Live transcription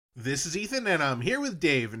This is Ethan, and I'm here with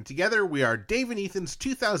Dave, and together we are Dave and Ethan's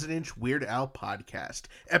 2000-inch Weird Al podcast,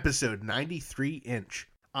 episode 93-inch.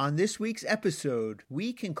 On this week's episode,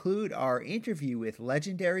 we conclude our interview with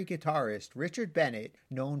legendary guitarist Richard Bennett,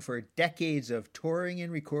 known for decades of touring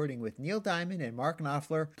and recording with Neil Diamond and Mark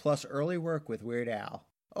Knopfler, plus early work with Weird Al.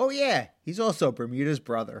 Oh yeah, he's also Bermuda's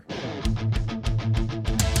brother.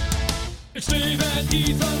 It's Dave and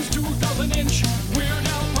Ethan's 2000-inch Weird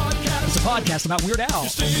Al podcast. It's a podcast about Weird Al.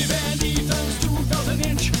 It's Dave and Ethan's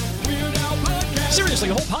 2000-inch Weird Al podcast. Seriously,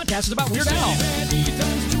 the whole podcast is about Weird It's Al. Dave and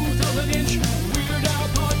Ethan's 2000-inch Weird Al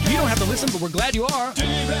podcast. You don't have to listen, but we're glad you are. Dave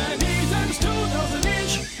and Ethan's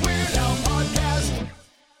 2000-inch Weird Al podcast.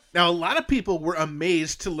 Now, a lot of people were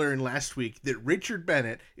amazed to learn last week that Richard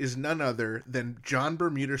Bennett is none other than John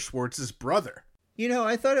Bermuda Schwartz's brother. You know,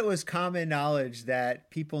 I thought it was common knowledge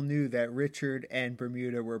that people knew that Richard and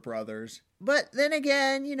Bermuda were brothers. But then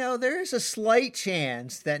again, you know, there is a slight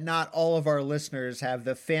chance that not all of our listeners have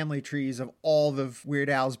the family trees of all the Weird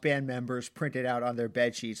Al's band members printed out on their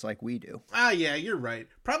bed sheets like we do. Ah, yeah, you're right.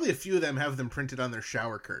 Probably a few of them have them printed on their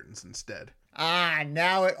shower curtains instead. Ah,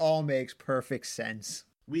 now it all makes perfect sense.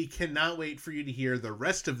 We cannot wait for you to hear the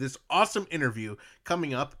rest of this awesome interview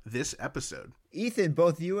coming up this episode. Ethan,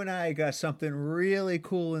 both you and I got something really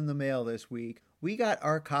cool in the mail this week. We got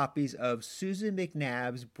our copies of Susan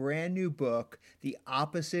McNabb's brand new book, The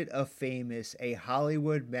Opposite of Famous, a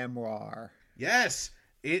Hollywood Memoir. Yes,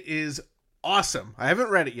 it is awesome. I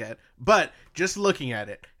haven't read it yet, but just looking at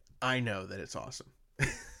it, I know that it's awesome.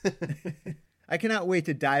 I cannot wait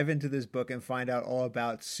to dive into this book and find out all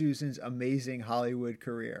about Susan's amazing Hollywood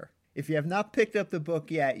career. If you have not picked up the book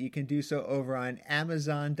yet, you can do so over on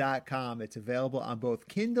Amazon.com. It's available on both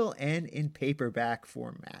Kindle and in paperback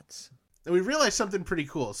formats. And we realized something pretty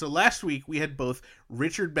cool. So last week we had both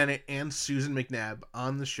Richard Bennett and Susan McNabb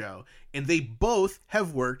on the show, and they both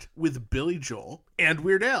have worked with Billy Joel and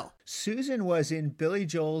Weird Al. Susan was in Billy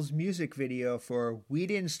Joel's music video for We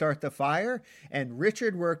Didn't Start the Fire, and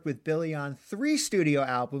Richard worked with Billy on 3 studio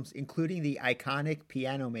albums, including the iconic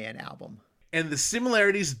Piano Man album. And the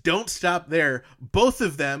similarities don't stop there. Both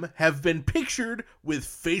of them have been pictured with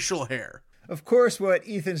facial hair. Of course, what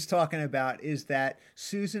Ethan's talking about is that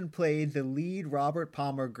Susan played the lead Robert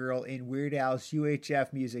Palmer girl in Weird Al's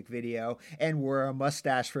UHF music video and wore a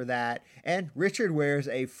mustache for that, and Richard wears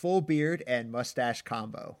a full beard and mustache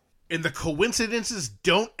combo. And the coincidences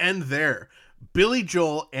don't end there. Billy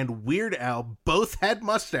Joel and Weird Al both had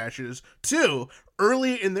mustaches, too,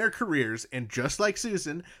 early in their careers, and just like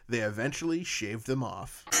Susan, they eventually shaved them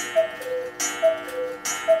off.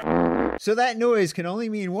 So that noise can only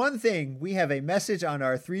mean one thing. We have a message on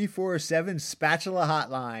our 347 Spatula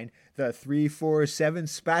Hotline. The 347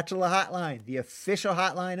 Spatula Hotline, the official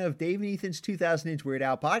hotline of Dave and Ethan's 2000-inch Weird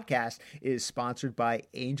Al podcast, is sponsored by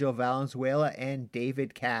Angel Valenzuela and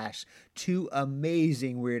David Cash, 2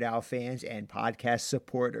 amazing Weird Al fans and podcast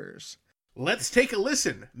supporters. Let's take a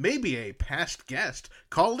listen. Maybe a past guest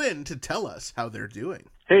called in to tell us how they're doing.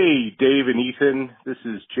 Hey, Dave and Ethan. This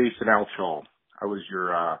is Jason Altshaw. I was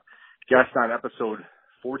your guest on episode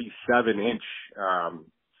 47-inch,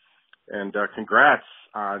 and congrats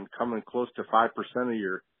on coming close to 5% of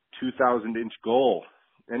your 2,000-inch goal.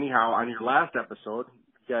 Anyhow, on your last episode,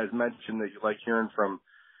 you guys mentioned that you like hearing from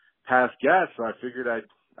past guests, so I figured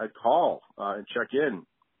I'd call and check in.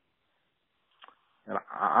 And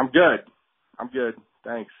I'm good. I'm good.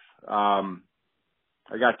 Thanks.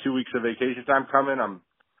 I got 2 weeks of vacation time coming. I'm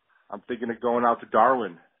thinking of going out to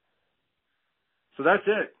Darwin. So that's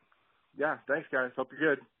it. Yeah, thanks, guys. Hope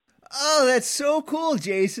you're good. Oh, that's so cool,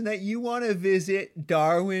 Jason, that you want to visit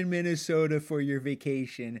Darwin, Minnesota for your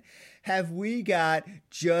vacation. Have we got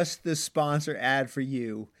just the sponsor ad for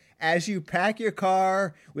you? As you pack your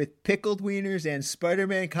car with pickled wieners and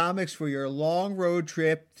Spider-Man comics for your long road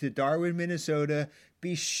trip to Darwin, Minnesota,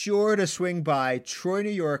 be sure to swing by Troy, New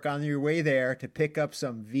York on your way there to pick up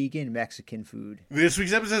some vegan Mexican food. This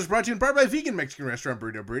week's episode is brought to you in part by vegan Mexican restaurant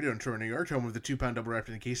Burrito Burrito in Troy, New York, home of the 2-pound double wrapped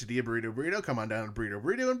in quesadilla Burrito Burrito. Come on down to Burrito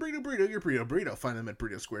Burrito and Burrito Burrito, your Burrito Burrito. Find them at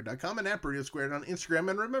burritosquared.com and at Burrito Squared on Instagram.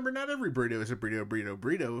 And remember, not every burrito is a burrito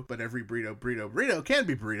burrito, but every burrito can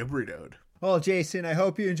be burrito burritoed. Well, Jason, I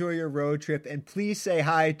hope you enjoy your road trip, and please say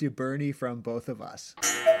hi to Bernie from both of us.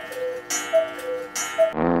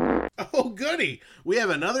 Oh, goody. We have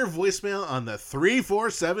another voicemail on the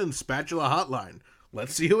 347 Spatula Hotline.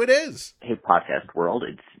 Let's see who it is. Hey, podcast world.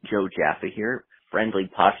 It's Joe Jaffa here, friendly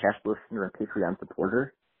podcast listener and Patreon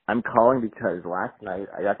supporter. I'm calling because last night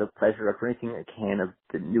I got the pleasure of drinking a can of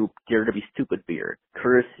the new Dare to Be Stupid beer,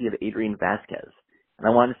 courtesy of Adrian Vasquez. And I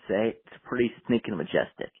want to say it's pretty sneaking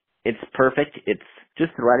majestic. It's perfect. It's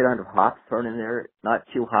just the right amount of hops thrown in there. Not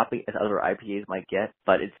too hoppy as other IPAs might get,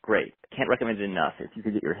 but it's great. Can't recommend it enough if you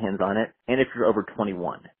can get your hands on it. And if you're over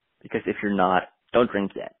 21. Because if you're not, don't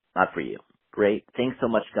drink yet. Not for you. Great. Thanks so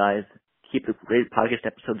much, guys. Keep the great podcast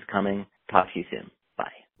episodes coming. Talk to you soon.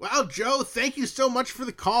 Bye. Wow, Joe, thank you so much for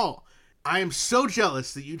the call. I am so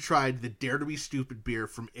jealous that you tried the Dare to be Stupid beer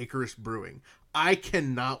from Icarus Brewing. I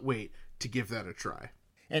cannot wait to give that a try.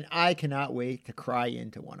 And I cannot wait to cry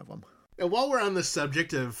into one of them. Now, while we're on the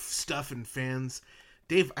subject of stuff and fans,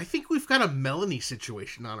 Dave, I think we've got a Melanie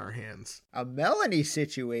situation on our hands. A Melanie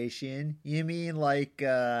situation? You mean like,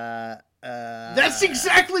 That's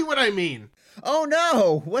exactly what I mean. Oh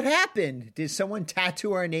no, what happened? Did someone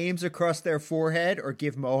tattoo our names across their forehead or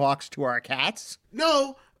give mohawks to our cats?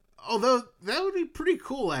 No, although that would be pretty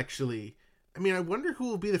cool, actually. I mean, I wonder who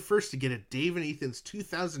will be the first to get a Dave and Ethan's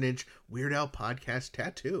 2000-inch Weird Al podcast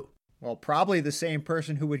tattoo. Well, probably the same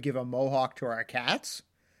person who would give a mohawk to our cats.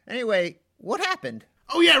 Anyway, what happened?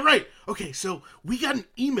 Oh, yeah, right. Okay, so we got an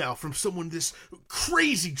email from someone, this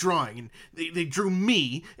crazy drawing, and they drew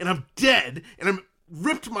me, and I'm dead, and I'm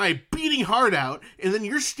ripped my beating heart out, and then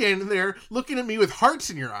you're standing there looking at me with hearts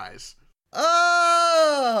in your eyes.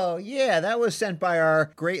 Oh, yeah, that was sent by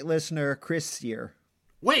our great listener, Chris Sear.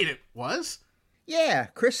 Wait, it was? Yeah,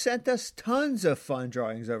 Chris sent us tons of fun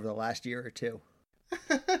drawings over the last year or two.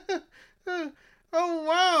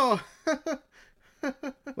 Oh, wow.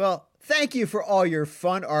 Well, thank you for all your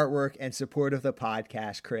fun artwork and support of the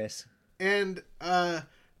podcast, Chris. And,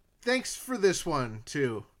 thanks for this one,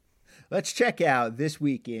 too. Let's check out this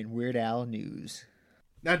week in Weird Al news.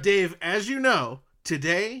 Now, Dave, as you know,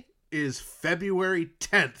 today is February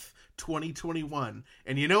 10th, 2021.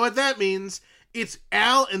 And you know what that means? It's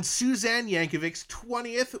Al and Suzanne Yankovic's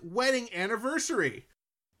 20th wedding anniversary.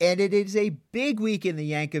 And it is a big week in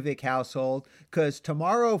the Yankovic household because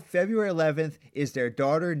tomorrow, February 11th, is their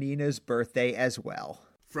daughter Nina's birthday as well.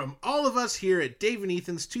 From all of us here at Dave and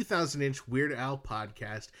Ethan's 2000-inch Weird Al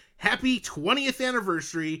podcast, happy 20th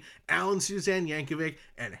anniversary, Al and Suzanne Yankovic,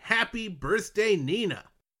 and happy birthday, Nina.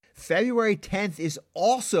 February 10th is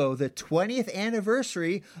also the 20th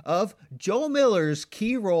anniversary of Joel Miller's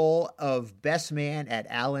key role of best man at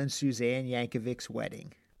Al and Suzanne Yankovic's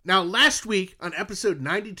wedding. Now, last week on episode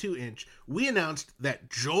 92-inch, we announced that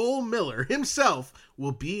Joel Miller himself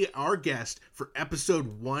will be our guest for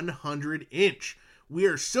episode 100-inch. We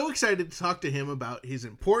are so excited to talk to him about his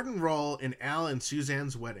important role in Al and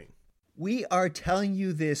Suzanne's wedding. We are telling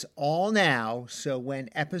you this all now, so when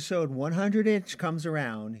episode 100-inch comes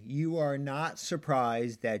around, you are not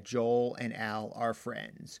surprised that Joel and Al are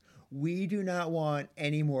friends. We do not want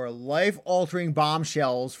any more life-altering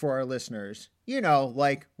bombshells for our listeners. You know,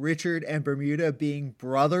 like Richard and Bermuda being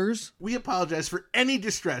brothers. We apologize for any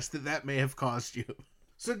distress that may have caused you.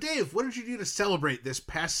 So, Dave, what did you do to celebrate this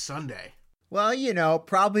past Sunday? Well, you know,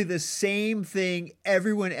 probably the same thing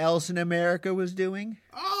everyone else in America was doing.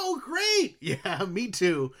 Oh, great! Yeah, me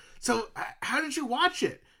too. So, how did you watch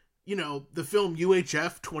it? You know, the film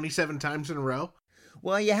UHF 27 times in a row?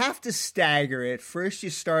 Well, you have to stagger it. First you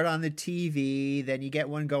start on the TV, then you get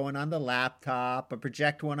one going on the laptop, I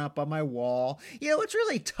project one up on my wall. You know, it's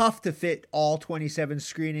really tough to fit all 27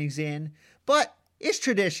 screenings in, but it's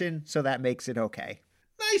tradition, so that makes it okay.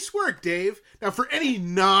 Nice work, Dave. Now, for any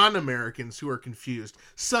non-Americans who are confused,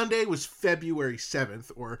 Sunday was February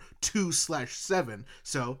 7th, or 2/7,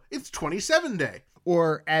 so it's 27 Day.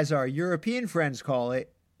 Or, as our European friends call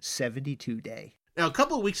it, 72 Day. Now, a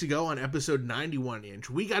couple of weeks ago on episode 91-inch,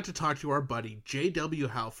 we got to talk to our buddy J.W.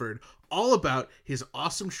 Halford all about his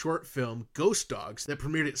awesome short film, Ghost Dogs, that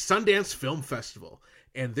premiered at Sundance Film Festival.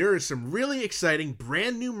 And there is some really exciting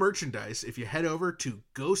brand new merchandise if you head over to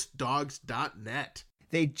ghostdogs.net.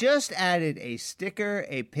 They just added a sticker,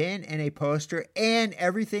 a pin, and a poster, and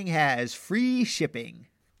everything has free shipping.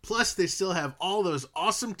 Plus, they still have all those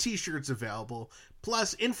awesome t-shirts available,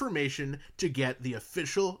 plus information to get the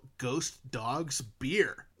official Ghost Dogs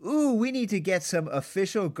beer. Ooh, we need to get some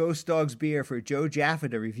official Ghost Dogs beer for Joe Jaffa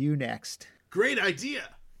to review next. Great idea.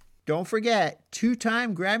 Don't forget,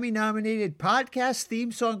 2-time Grammy-nominated podcast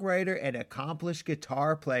theme song writer and accomplished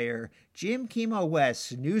guitar player Jim Kimo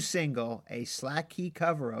West's new single, a slack key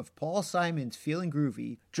cover of Paul Simon's Feeling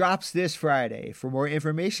Groovy, drops this Friday. For more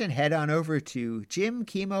information, head on over to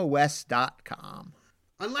jimkimowest.com.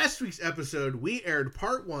 On last week's episode, we aired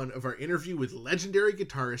part 1 of our interview with legendary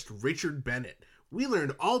guitarist Richard Bennett. We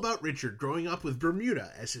learned all about Richard growing up with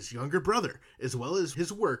Bermuda as his younger brother, as well as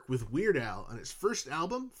his work with Weird Al on his first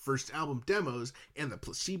album demos, and the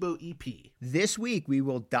Placebo EP. This week, we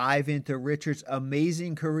will dive into Richard's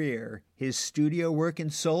amazing career, his studio work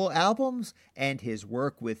and solo albums, and his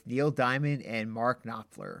work with Neil Diamond and Mark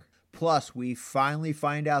Knopfler. Plus, we finally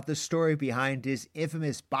find out the story behind his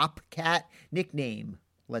infamous Bobcat nickname.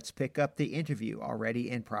 Let's pick up the interview already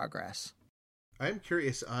in progress. I'm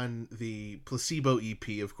curious on the Placebo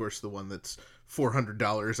EP, of course, the one that's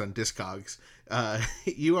 $400 on Discogs.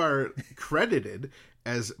 You are credited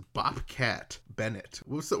as Bobcat Bennett.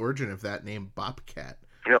 What's the origin of that name, Bobcat?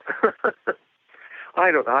 You know, I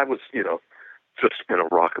was, just in a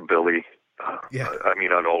rockabilly. I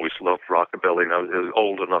mean, I'd always loved rockabilly, and I was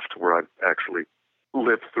old enough to where I actually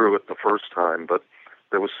lived through it the first time, but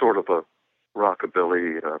there was sort of a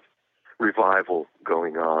rockabilly revival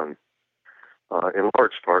going on, in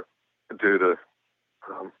large part due to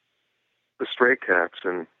the Stray Cats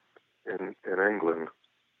in England,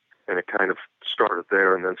 and it kind of started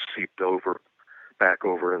there and then seeped back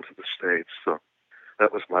over into the States. So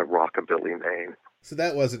that was my rockabilly name. So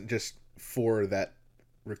that wasn't just for that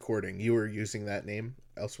recording. You were using that name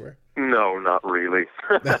elsewhere? No, not really.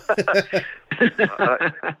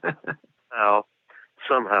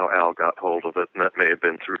 Somehow Al got hold of it, and that may have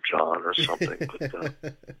been through John or something.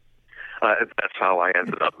 But that's how I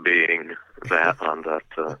ended up being that on the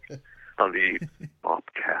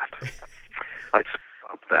Bobcat. I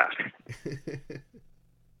stopped that.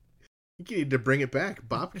 You need to bring it back.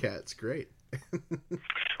 Bobcat's great.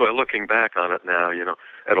 Well, looking back on it now,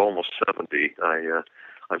 at almost 70,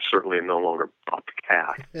 I'm certainly no longer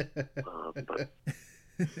Bobcat. But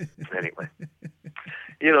anyway,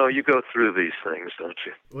 you go through these things, don't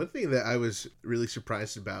you? One thing that I was really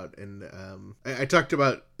surprised about, and I talked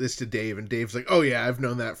about this to Dave, and Dave's like, oh yeah, I've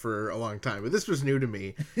known that for a long time, but this was new to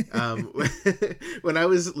me. When I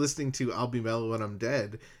was listening to I'll Be Mellow When I'm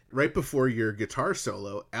Dead, right before your guitar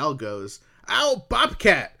solo, Al goes, "Ow,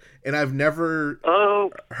 Bobcat!" And I've never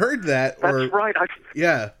heard that. That's right.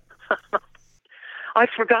 Yeah.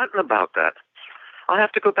 I'd forgotten about that. I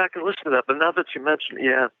have to go back and listen to that. But now that you mention it,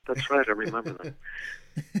 yeah, that's right. I remember that.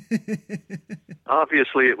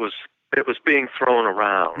 Obviously, it was being thrown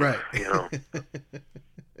around. Right.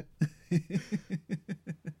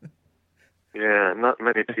 Yeah, not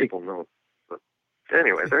many people know. But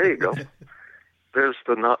anyway, there you go. There's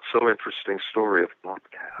the not so interesting story of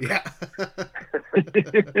Bobcat. Yeah.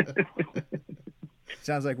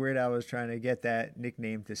 Sounds like Weird Al was trying to get that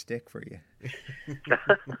nickname to stick for you.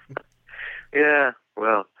 Yeah,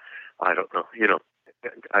 well, I don't know.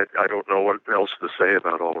 I don't know what else to say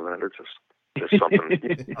about all of that. It's just something.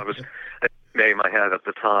 A name I had at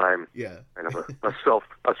the time. Yeah. Kind of a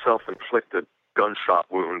self-inflicted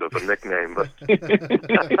gunshot wound of a nickname, but.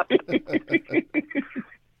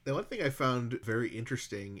 The one thing I found very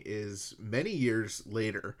interesting is many years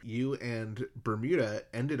later, you and Bermuda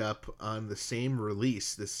ended up on the same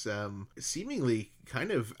release, this seemingly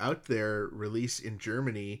kind of out there release in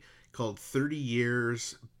Germany called 30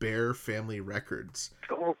 Years Bear Family Records.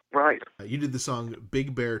 Oh, right. You did the song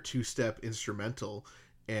Big Bear Two-Step Instrumental,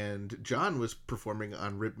 and John was performing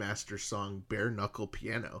on Ripmaster's song Bare Knuckle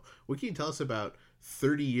Piano. What can you tell us about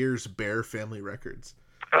 30 Years Bear Family Records?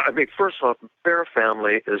 I mean, first off, Bear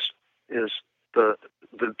Family is the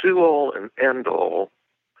do-all and end-all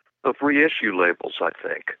of reissue labels, I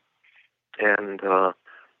think. And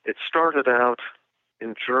it started out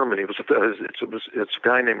in Germany. It's a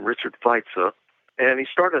guy named Richard Weitze, and he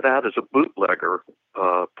started out as a bootlegger,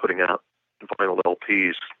 putting out vinyl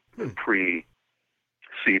LPs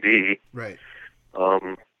pre-CD, right?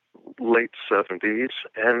 Late 70s,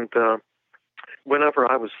 and whenever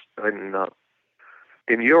I was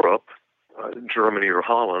in Europe, Germany or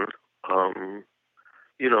Holland, I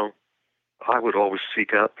would always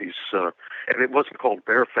seek out these, and it wasn't called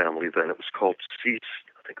Bear Family then. It was called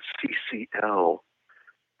CCL,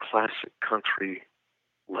 Classic Country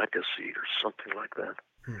Legacy, or something like that.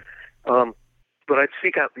 But I'd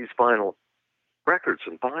seek out these vinyl records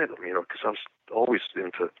and buy them, because I was always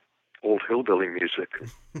into old hillbilly music,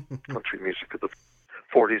 country music of the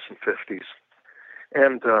 40s and 50s.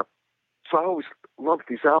 And so I always loved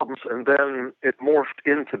these albums, and then it morphed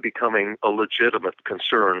into becoming a legitimate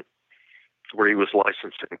concern where he was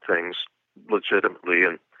licensing things legitimately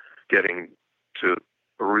and getting to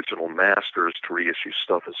original masters to reissue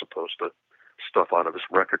stuff as opposed to stuff out of his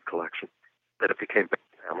record collection. Then it became Bear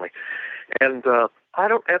Family. And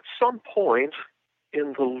at some point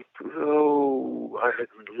in the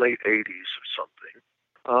late 80s or something,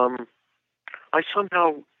 I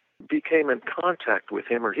somehow became in contact with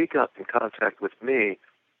him, or he got in contact with me,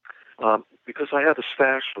 because I had a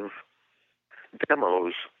stash of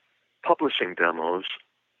demos, publishing demos,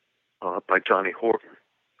 by Johnny Horton,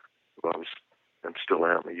 who I was and still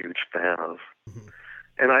am a huge fan of. Mm-hmm.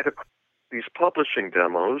 And I had these publishing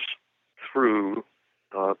demos through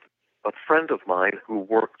a friend of mine who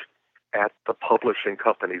worked at the publishing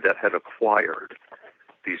company that had acquired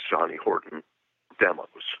these Johnny Horton demos.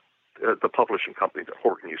 The publishing company that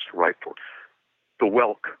Horton used to write for, the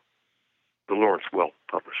Lawrence Welk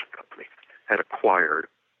Publishing Company, had acquired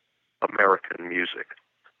American music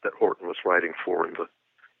that Horton was writing for in the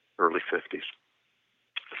early 50s.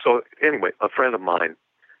 So anyway, a friend of mine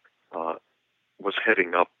was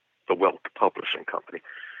heading up the Welk Publishing Company,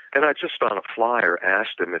 and I just on a flyer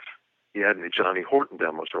asked him if he had any Johnny Horton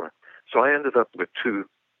demos around. So I ended up with 2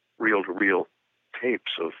 reel-to-reel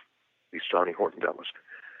tapes of these Johnny Horton demos.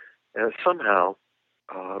 And somehow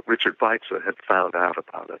Richard Weitze had found out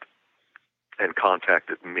about it and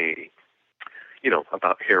contacted me,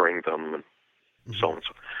 about hearing them and so on and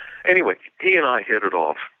so. Anyway, he and I hit it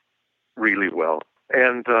off really well,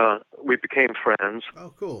 and we became friends.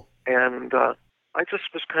 Oh, cool. And I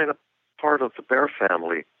just was kind of part of the Bear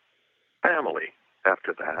family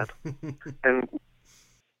after that, and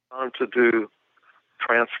on to do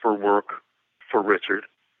transfer work for Richard,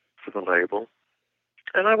 for the label.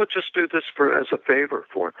 And I would just do this as a favor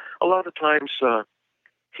for him. A lot of times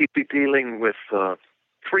he'd be dealing with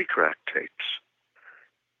 3-track tapes.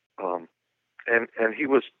 And he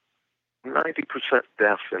was 90%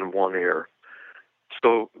 deaf in one ear.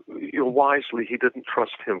 So wisely, he didn't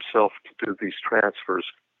trust himself to do these transfers,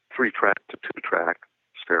 3-track to 2-track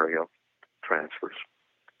stereo transfers.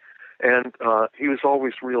 And he was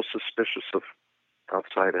always real suspicious of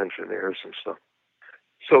outside engineers and stuff.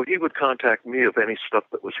 So he would contact me of any stuff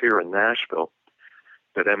that was here in Nashville,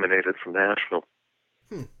 that emanated from Nashville,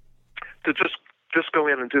 to just go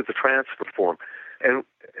in and do the transfer for him. And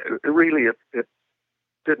it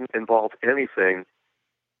didn't involve anything.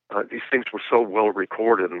 These things were so well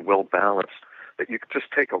recorded and well balanced that you could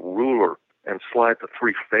just take a ruler and slide the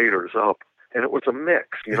 3 faders up, and it was a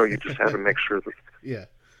mix. You just had to make sure that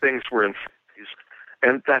things were in phase,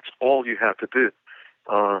 and that's all you had to do.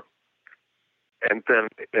 And then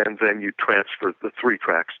you transfer the 3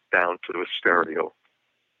 tracks down to a stereo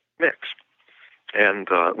mix, and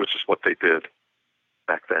which is what they did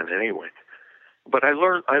back then anyway. But I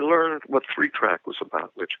learned what 3-track was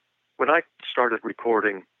about, which when I started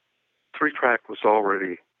recording, 3-track was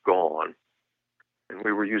already gone, and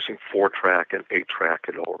we were using 4-track, and 8-track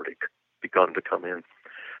had already begun to come in.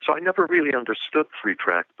 So I never really understood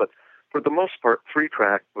 3-track, but for the most part,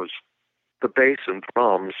 3-track was the bass and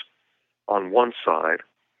drums on one side,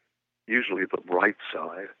 usually the right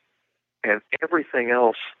side, and everything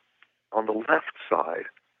else on the left side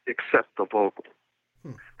except the vocal.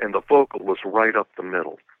 And the vocal was right up the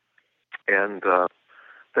middle. And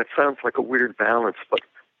that sounds like a weird balance, but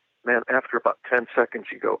man, after about 10 seconds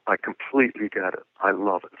you go, I completely get it. I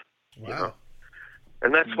love it. Wow.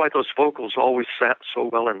 And that's why those vocals always sat so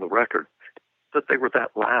well in the record, that they were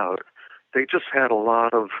that loud. They just had a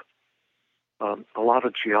lot of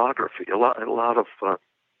geography, a lot of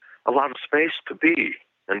space to be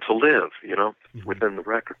and to live, within the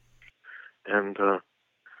record. And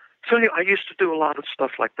so I used to do a lot of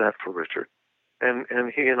stuff like that for Richard, and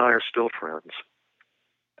he and I are still friends.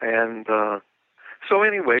 And so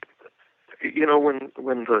anyway, when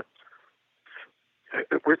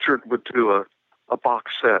Richard would do a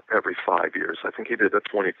box set every 5 years. I think he did a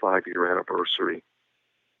 25-year anniversary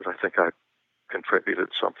that I think I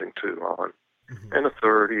contributed something to on, and a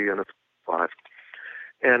 30 and a 5.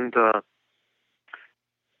 And,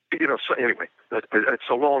 so anyway, it's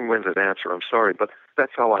a long-winded answer, I'm sorry, but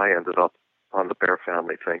that's how I ended up on the Bear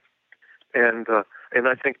Family thing. And I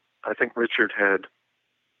think Richard had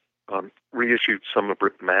reissued some of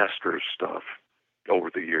Rick Masters' stuff over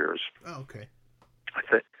the years. Oh, okay.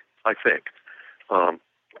 I think.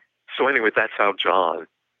 So anyway, that's how John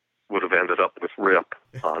would have ended up with Rip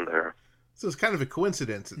on there. So it's kind of a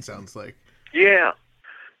coincidence, it sounds like. Yeah,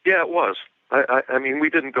 it was. I mean, we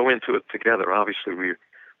didn't go into it together. Obviously, we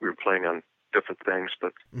were playing on different things,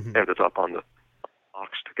 but ended up on the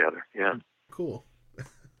box together. Yeah. Cool.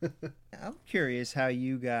 I'm curious how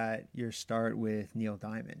you got your start with Neil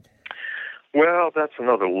Diamond. Well, that's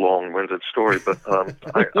another long-winded story, but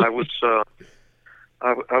I was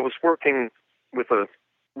working with a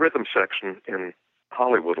rhythm section in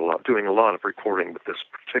Hollywood a lot, doing a lot of recording with this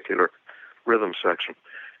particular rhythm section,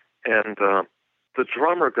 and the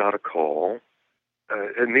drummer got a call,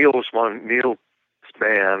 and Neil's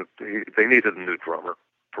band, they needed a new drummer,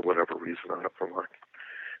 for whatever reason. I don't know why.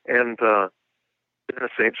 And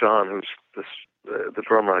Dennis St. John, who's the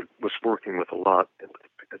drummer I was working with a lot at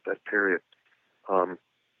that period,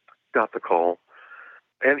 got the call.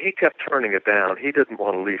 And he kept turning it down. He didn't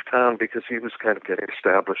want to leave town because he was kind of getting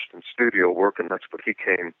established in studio work, and that's what he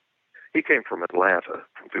came. He came from Atlanta,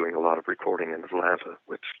 from doing a lot of recording in Atlanta,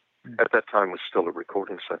 which at that time was still a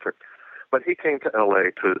recording center. But he came to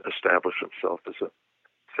L.A. to establish himself as a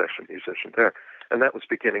session musician there. And that was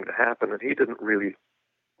beginning to happen, and he didn't really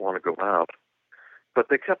want to go out. But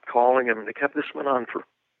they kept calling him, and this went on for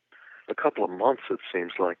a couple of months, it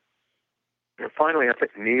seems like. And finally, I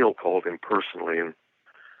think Neil called him personally and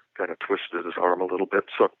kind of twisted his arm a little bit.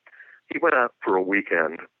 So he went out for a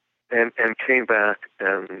weekend and came back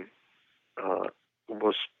and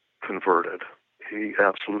was converted. He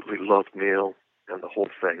absolutely loved Neil and the whole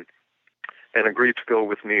thing, and agreed to go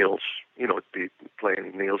with Neil's, be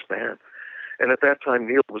playing Neil's band. And at that time,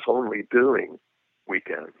 Neil was only doing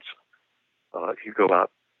weekends. He'd go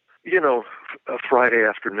out, a Friday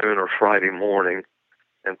afternoon or Friday morning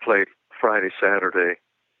and play Friday, Saturday,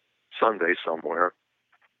 Sunday somewhere,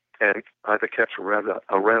 and either catch a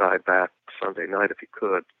red-eye back Sunday night if he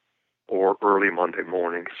could, or early Monday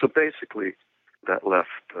morning. So basically, that left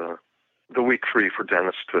the week free for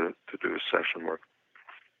Dennis to do his session work.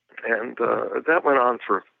 And that went on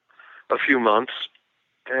for a few months,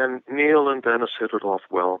 and Neil and Dennis hit it off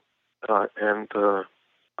well.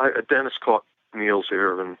 Dennis caught Neil's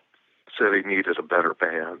ear and said he needed a better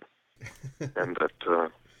band, and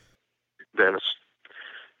that Dennis,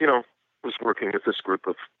 was working with this group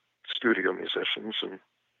of studio musicians and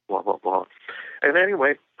blah, blah, blah. And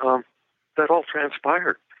anyway, that all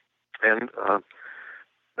transpired. And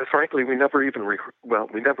frankly, we never even, we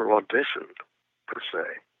never auditioned, per se.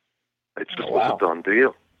 It just was a done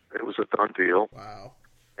deal. It was a done deal. Wow.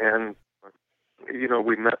 And,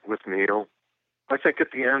 we met with Neil, I think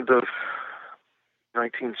at the end of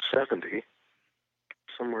 1970,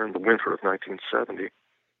 somewhere in the winter of 1970,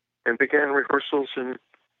 and began rehearsals in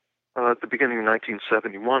the beginning of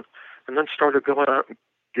 1971, and then started going out and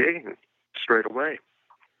gigging straight away.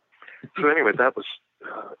 So anyway, that was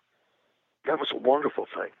a wonderful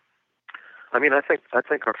thing. I mean, I think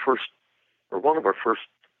our first, or one of our first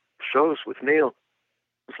shows with Neil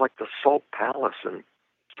was like the Salt Palace in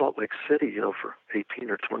Salt Lake City, for 18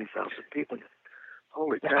 or 20,000 people.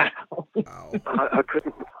 Holy cow! Wow. I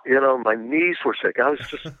couldn't, my knees were sick. I was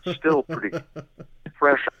just still pretty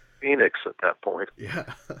fresh out of Phoenix at that point. Yeah.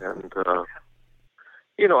 And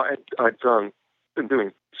I'd been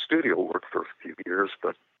doing studio work for a few years,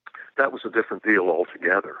 but that was a different deal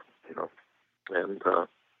altogether. And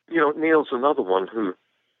Neil's another one who,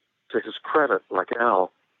 to his credit, like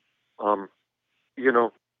Al,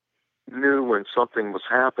 knew when something was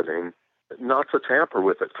happening, not to tamper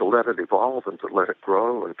with it, to let it evolve and to let it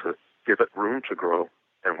grow and to give it room to grow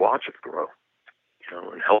and watch it grow,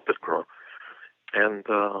 and help it grow. And,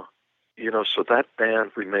 so that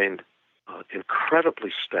band remained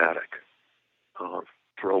incredibly static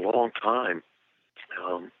for a long time,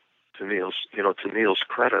 to Neil's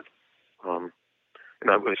credit. There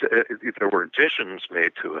were additions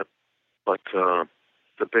made to it, but the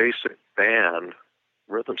basic band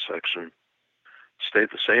rhythm section stayed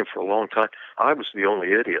the same for a long time. I was the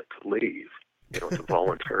only idiot to leave, to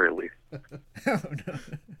voluntarily. Oh,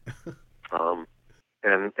 no.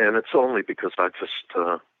 And it's only because I just,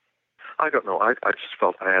 I don't know, I just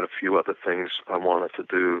felt I had a few other things I wanted to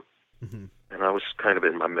do, Mm-hmm. and I was kind of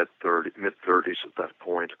in my mid-30s at that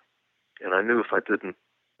point, and I knew if I didn't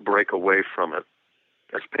break away from it,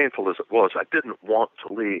 as painful as it was, I didn't want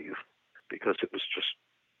to leave because it was just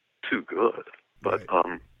too good. But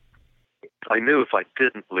Right. I knew if I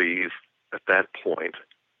didn't leave at that point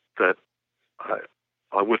that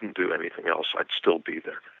I wouldn't do anything else. I'd still be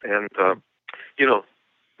there. And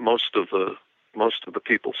most of the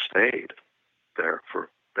people stayed there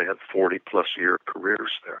they had 40+ year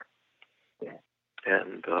careers there. Yeah.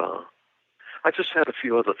 And I just had a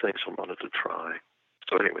few other things I wanted to try.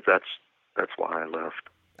 So anyway, that's why I left.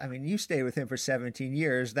 I mean, you stay with him for 17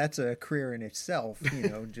 years. That's a career in itself.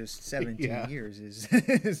 Just 17 Yeah. years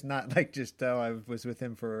is not like just, I was with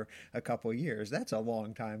him for a couple years. That's a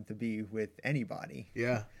long time to be with anybody.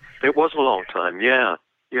 Yeah. It was a long time. Yeah.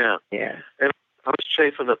 Yeah. And I was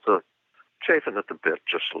chafing at the bit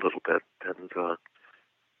just a little bit, and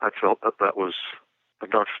I felt that was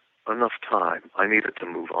enough time. I needed to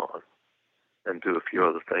move on and do a few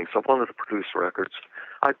other things. I wanted to produce records.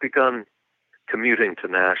 I'd begun commuting to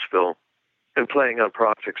Nashville and playing on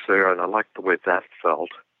projects there, and I liked the way that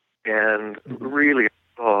felt. And really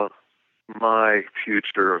saw my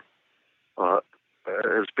future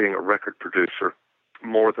as being a record producer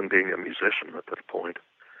more than being a musician at that point.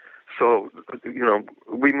 So,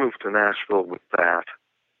 we moved to Nashville with that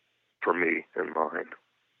for me in mind.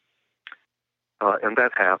 And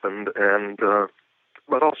that happened,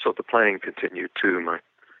 but also the playing continued too. My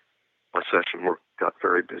session work got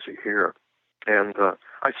very busy here. And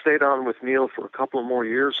I stayed on with Neil for a couple of more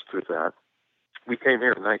years through that. We came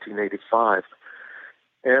here in 1985.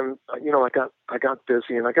 And, I got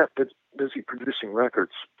busy, and I got busy producing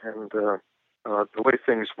records. And the way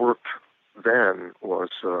things worked then was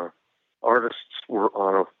artists were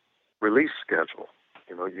on a release schedule.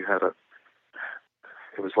 You had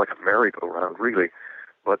it was like a merry-go-round, really.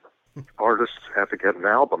 But artists had to get an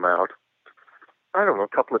album out, I don't know,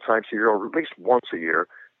 a couple of times a year, or at least once a year.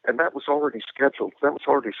 And that was already scheduled. That was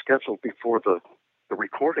already scheduled before the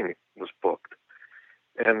recording was booked.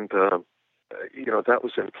 And, that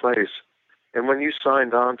was in place. And when you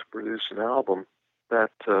signed on to produce an album,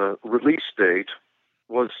 that release date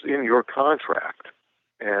was in your contract.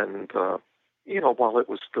 And, while it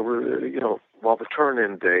was while the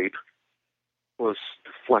turn-in date was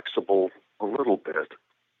flexible a little bit,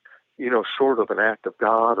 short of an act of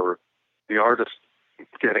God or the artist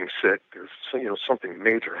getting sick or, something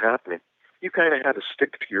major happening, you kind of had to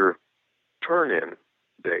stick to your turn-in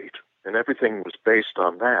date, and everything was based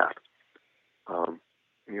on that.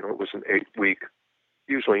 It was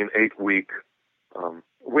usually an 8-week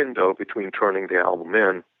window between turning the album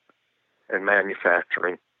in and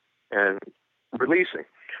manufacturing and releasing.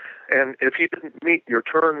 And if you didn't meet your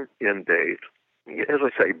turn-in date, as I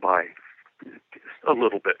say, by a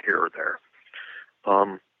little bit here or there,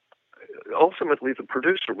 ultimately the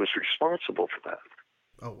producer was responsible for that.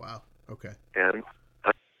 Oh, wow. Okay. And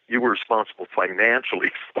you were responsible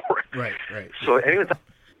financially for it. Right. So anyway,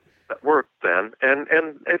 that worked then, and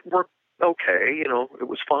it worked okay. It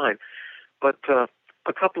was fine. But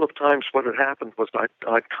a couple of times, what had happened was I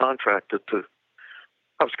was contracted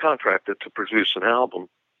to produce an album,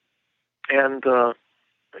 and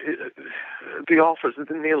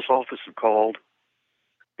Neil's office had called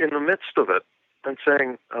in the midst of it and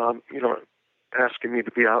saying, asking me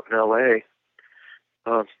to be out in L.A.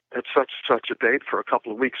 At such a date for a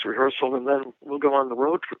couple of weeks rehearsal, and then we'll go on the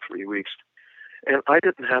road for 3 weeks. And I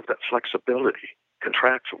didn't have that flexibility.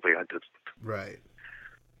 Contractually, I didn't. Right.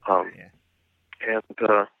 And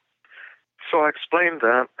so I explained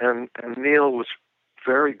that, and Neil was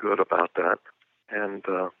very good about that. And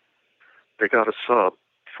they got a sub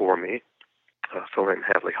for me, a fellow named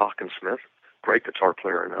Hadley Hawkinsmith, great guitar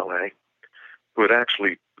player in L.A., who had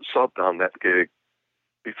actually subbed on that gig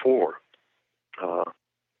before.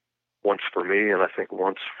 Once for me, and I think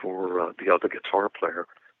once for the other guitar player.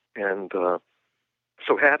 And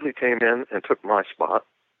so Hadley came in and took my spot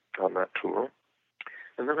on that tour.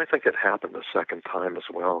 And then I think it happened a second time as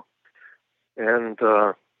well. And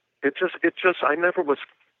it just, I never was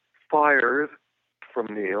fired from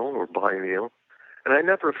Neil or by Neil, and I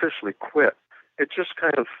never officially quit. It just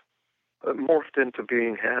kind of morphed into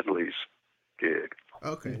being Hadley's gig.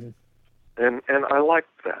 Okay. And I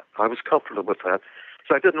liked that. I was comfortable with that.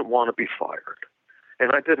 So I didn't want to be fired,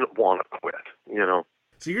 and I didn't want to quit.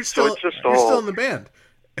 So you're still in the band.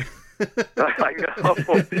 I know.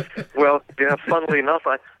 Well, yeah. Funnily enough,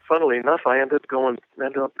 I ended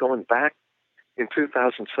up going back in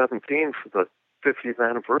 2017 for the 50th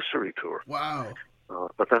anniversary tour. Wow.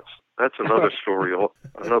 But that's another story.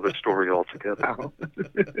 Another story altogether.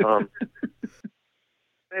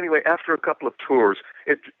 Anyway, after a couple of tours,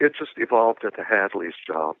 it just evolved into Hadley's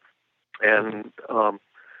job. And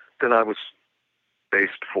then I was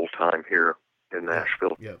based full-time here in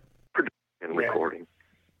Nashville, producing and recording.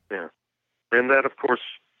 Yeah. And that, of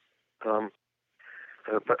course, about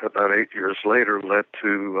 8 years later led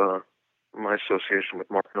to my association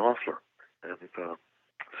with Mark Knopfler. And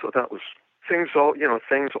so that was, things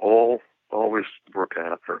all always work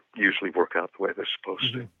out, or usually work out the way they're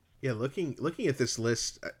supposed to. Yeah, looking at this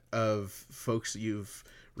list of folks that you've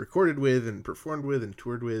recorded with and performed with and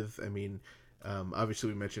toured with, I mean, obviously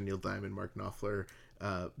we mentioned Neil Diamond, Mark Knopfler,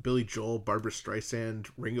 Billy Joel, Barbra Streisand,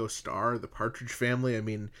 Ringo Starr, the Partridge Family. I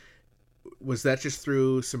mean, was that just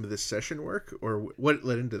through some of this session work, or what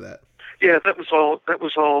led into that? Yeah, that was all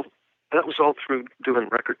through doing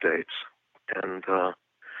record dates, and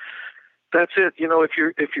that's it. If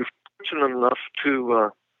you're fortunate enough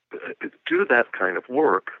to do that kind of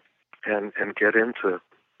work and get into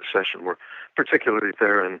session work, particularly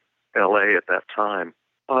there in L.A. at that time,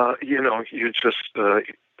 you just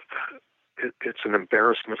it's an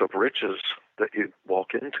embarrassment of riches that you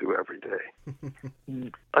walk into every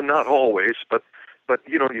day. Not always, but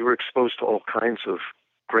you were exposed to all kinds of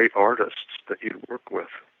great artists that you work with,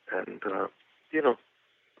 and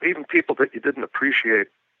even people that you didn't appreciate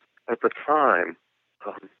at the time.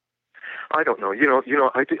 I don't know.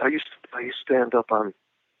 I used to stand up on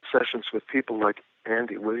sessions with people like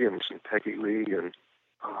Andy Williams and Peggy Lee and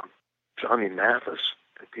Johnny Mathis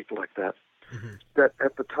and people like that. Mm-hmm. That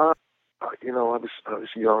at the time, I was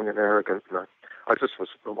young and arrogant, and I just was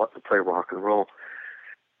wanting to play rock and roll.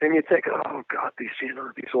 And you think, oh God, these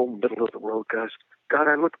old middle of the road guys. God,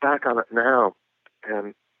 I look back on it now,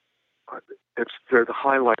 and they're the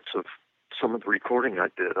highlights of some of the recording I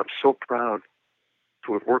did. I'm so proud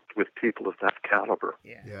to have worked with people of that caliber.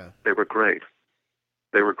 Yeah. They were great.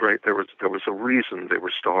 There was a reason they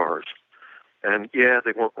were stars. And yeah,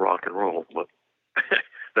 they weren't rock and roll, but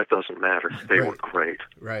that doesn't matter. They were great.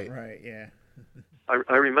 Right. Yeah.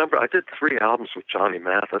 I remember I did 3 albums with Johnny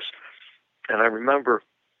Mathis, and I remember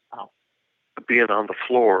being on the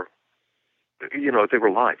floor. They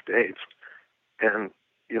were live dates, and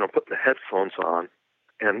putting the headphones on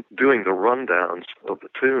and doing the rundowns of the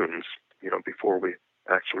tunes, before we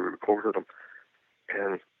actually recorded them,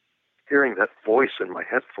 and hearing that voice in my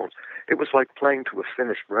headphones. It was like playing to a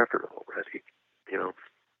finished record already.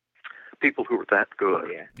 People who were that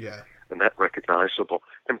good. Yeah. And that recognizable.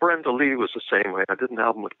 And Brenda Lee was the same way. I did an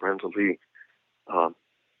album with Brenda Lee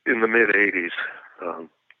in the mid-'80s.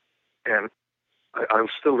 And I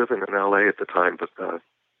was still living in L.A. at the time, but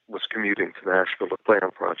was commuting to Nashville to play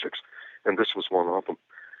on projects. And this was one of them.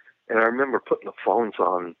 And I remember putting the phones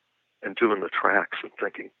on and doing the tracks and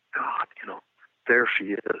thinking, God, there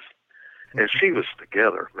she is. And she was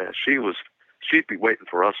together, man. She'd be waiting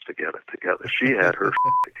for us to get it together. She had her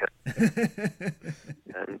together.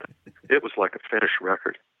 And it was like a finished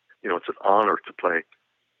record. It's an honor to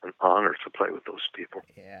play with those people.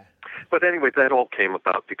 Yeah. But anyway, that all came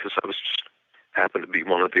about because I happened to be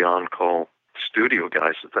one of the on-call studio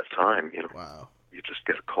guys at that time. Wow. You just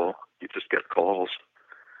get a call. You just get calls.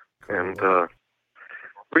 Cool. And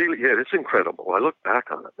really, it's incredible. I look back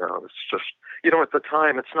on it now. It's just, at the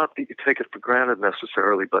time, it's not that you take it for granted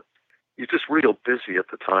necessarily, but you're just real busy at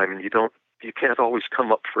the time, and you can't always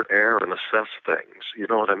come up for air and assess things. You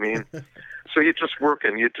know what I mean? So you're just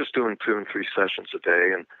working. You're just doing 2 and 3 sessions a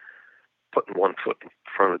day and putting one foot in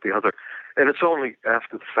front of the other. And it's only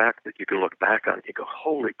after the fact that you can look back on it, you go,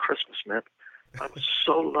 holy Christmas, man. I was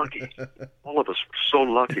so lucky. All of us were so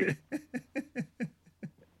lucky.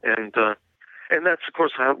 And that's, of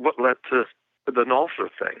course, what led to the Knopfler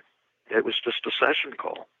thing. It was just a session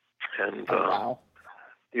call. And, wow.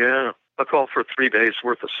 Yeah, a call for 3 days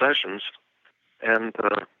worth of sessions. And,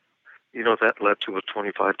 that led to a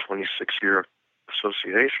 25, 26-year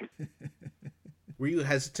association. Were you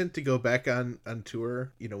hesitant to go back on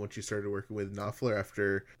tour, once you started working with Knopfler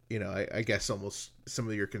after, I guess almost some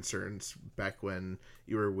of your concerns back when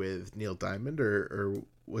you were with Neil Diamond, or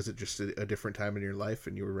was it just a different time in your life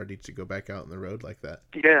and you were ready to go back out on the road like that?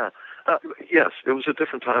 Yeah. Yes, it was a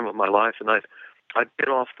different time of my life, and I'd been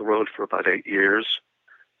off the road for about 8 years,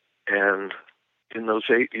 and in those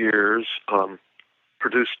 8 years,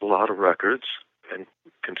 produced a lot of records and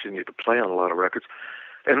continued to play on a lot of records,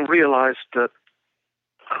 and realized that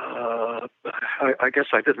I guess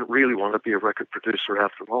I didn't really want to be a record producer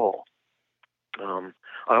after all. I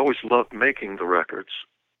always loved making the records,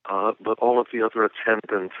 but all of the other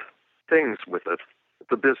attendant things with it,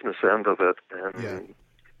 the business end of it, and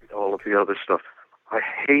all of the other stuff, I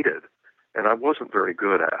hated, and I wasn't very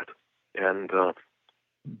good at. And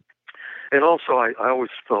also, I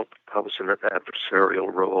always felt I was in an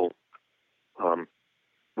adversarial role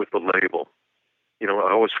with the label.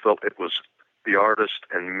 I always felt it was the artist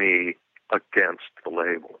and me against the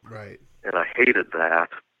label. Right. And I hated that.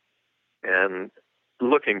 And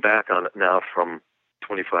looking back on it now from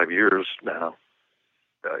 25 years now,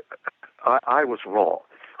 I was wrong.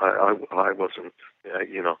 I wasn't,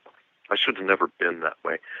 I should have never been that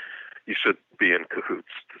way. You should be in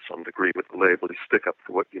cahoots to some degree with the label. You stick up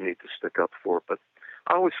for what you need to stick up for. But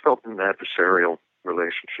I always felt an adversarial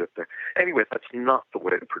relationship there. Anyway, that's not the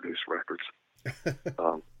way to produce records.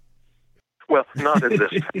 Well, not in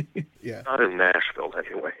this town. Yeah. Not in Nashville,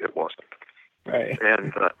 anyway. It wasn't. Right.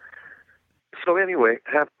 And so anyway,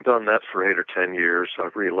 having done that for 8 or 10 years, I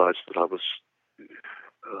realized that I was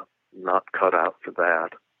not cut out for that.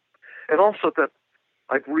 And also that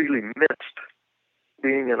I really missed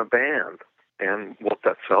being in a band and what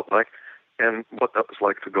that felt like and what that was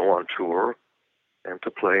like to go on tour and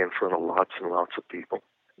to play in front of lots and lots of people.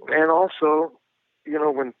 And also,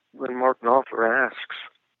 when Mark Knopfler asks,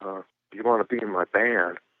 do you want to be in my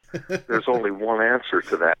band? There's only one answer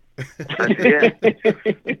to that. That's yeah.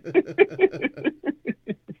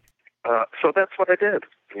 So that's what I did.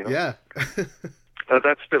 You know? Yeah.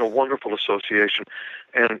 That's been a wonderful association,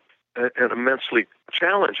 and an immensely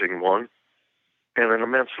challenging one, and an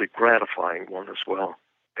immensely gratifying one as well.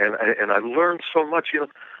 And I learned so much. You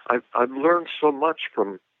know, I've learned so much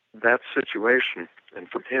from that situation and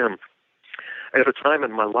from him at a time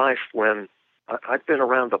in my life when I'd been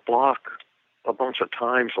around the block a bunch of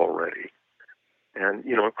times already. And,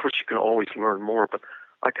 you know, of course you can always learn more, but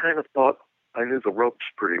I kind of thought I knew the ropes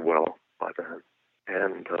pretty well by then.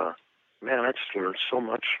 And, man, I just learned so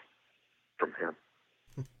much from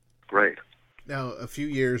him. Great. Now, a few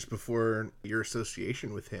years before your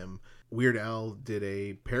association with him, Weird Al did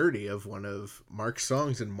a parody of one of Mark's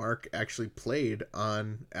songs, and Mark actually played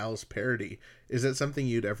on Al's parody. Is that something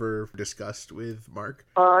you'd ever discussed with Mark?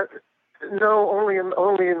 No, only in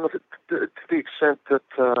to the extent that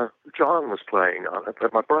John was playing on it,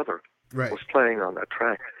 that my brother was playing on that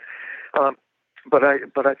track. But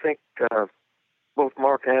I think both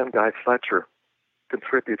Mark and Guy Fletcher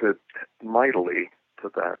contributed mightily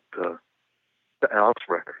to that the Al's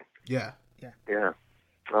record. Yeah.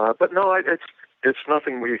 But no, it's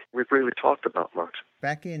nothing we've really talked about much.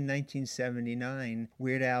 Back in 1979,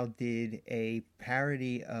 Weird Al did a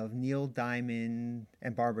parody of Neil Diamond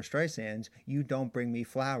and Barbra Streisand's "You Don't Bring Me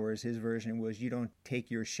Flowers." His version was "You Don't Take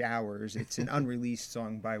Your Showers." It's an unreleased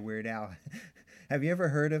song by Weird Al. Have you ever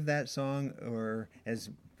heard of that song, or has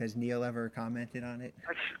Neil ever commented on it?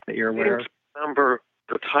 That you're aware of? I remember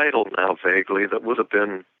the title now vaguely. That would have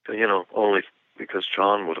been, you know, only because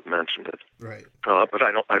John would have mentioned it. Right. But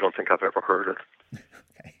I don't think I've ever heard it.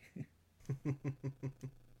 Okay.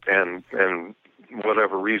 And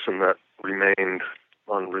whatever reason that remained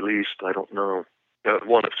unreleased, I don't know.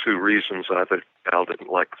 One of two reasons: either Al didn't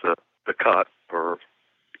like the cut, or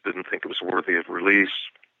didn't think it was worthy of release,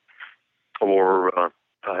 or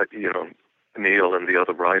you know, Neil and the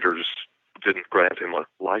other writers didn't grant him a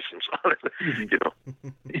license on it. You know,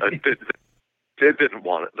 they didn't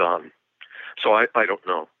want it done. So I don't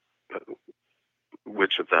know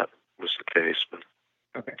which of that was the case, but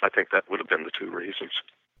okay. I think that would have been the two reasons.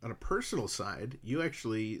 On a personal side, you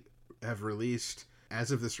actually have released,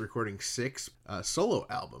 as of this recording, 6 solo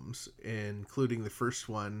albums, including the first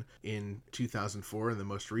one in 2004 and the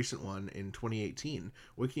most recent one in 2018.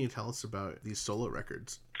 What can you tell us about these solo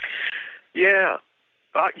records? Yeah,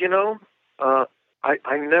 you know,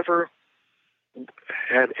 I never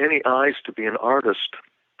had any eyes to be an artist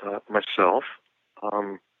myself,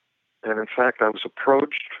 and in fact, I was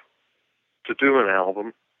approached to do an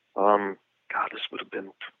album. God, this would have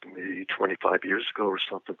been maybe 25 years ago or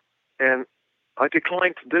something, and I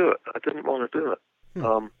declined to do it. I didn't want to do it.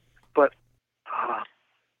 But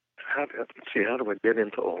how do I get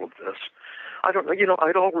into all of this? I don't know. You know,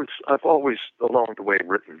 I've always along the way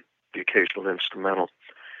written the occasional instrumental,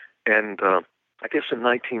 and I guess in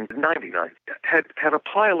 1999 had a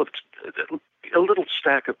pile of a little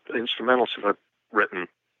stack of instrumentals that I've written,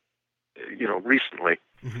 you know, recently,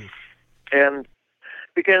 and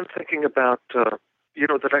began thinking about you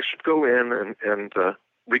know, that I should go in and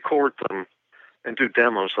record them and do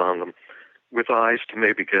demos on them with eyes to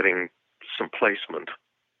maybe getting some placement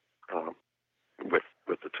with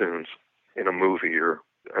the tunes in a movie or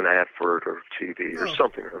an advert or TV or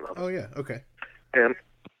something or another. Oh yeah, okay. And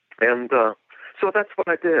so that's what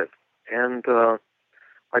I did, and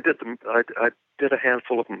I did them. I did a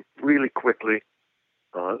handful of them really quickly,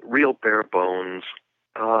 real bare bones,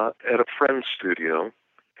 at a friend's studio,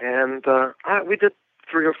 and we did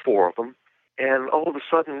 3 or 4 of them. And all of a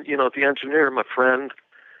sudden, you know, the engineer, my friend,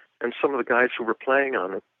 and some of the guys who were playing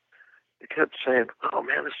on it, they kept saying, "Oh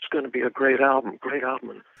man, this is going to be a great album, great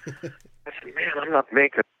album." And I said, "Man, I'm not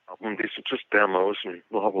making an album. These are just demos and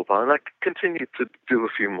blah blah blah." And I continued to do a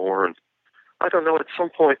few more, and I don't know. At some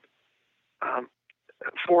point, 4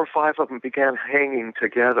 or 5 of them began hanging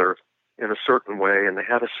together in a certain way, and they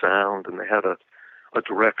had a sound and they had a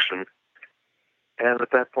direction. And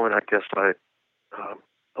at that point, I guess I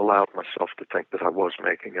allowed myself to think that I was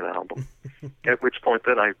making an album. At which point,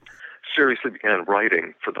 then I seriously began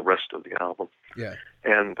writing for the rest of the album. Yeah.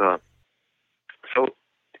 And so,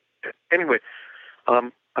 anyway,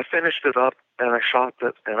 I finished it up, and I shopped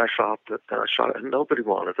it, and I shopped it, and I shot it, and nobody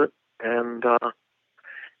wanted it. And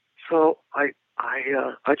so I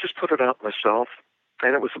just put it out myself,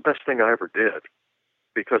 and it was the best thing I ever did,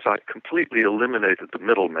 because I completely eliminated the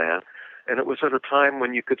middleman, and it was at a time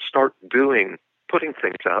when you could start putting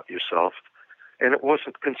things out yourself, and it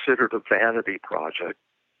wasn't considered a vanity project.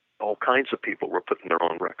 All kinds of people were putting their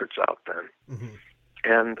own records out then.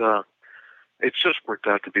 And it's just worked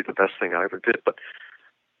out to be the best thing I ever did, but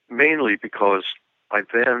mainly because I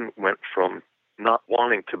then went from not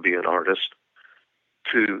wanting to be an artist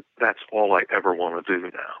to that's all I ever want to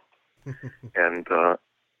do now. And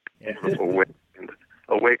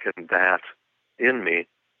awakened that in me.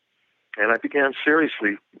 And I began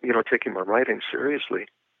seriously, taking my writing seriously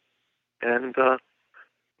and,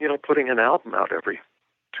 putting an album out every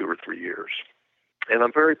 2 or 3 years. And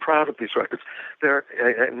I'm very proud of these records. They're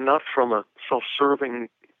not from a self-serving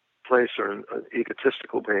place or an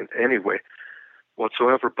egotistical way in any way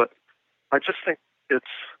whatsoever, but I just think it's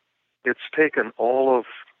taken all of,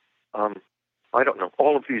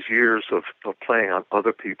 all of these years of playing on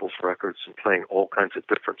other people's records and playing all kinds of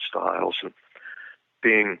different styles and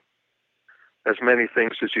being as many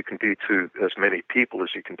things as you can be to as many people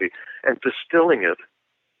as you can be, and distilling it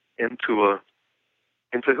into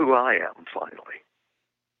who I am finally,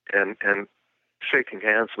 and shaking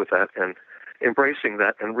hands with that and embracing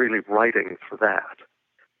that and really writing for that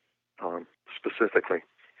specifically.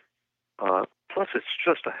 Plus, it's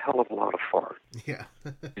just a hell of a lot of fun. Yeah.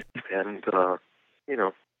 And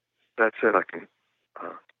that's it. I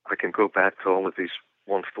can go back to all of these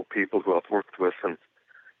wonderful people who I've worked with and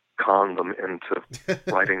con them into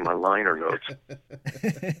writing my liner notes.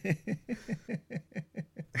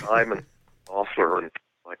 Simon Offler and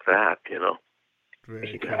like that,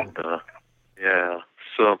 Very cool. And, yeah.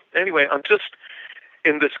 So anyway, I'm just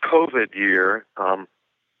in this COVID year.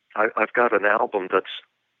 I've got an album that's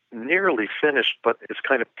nearly finished, but it's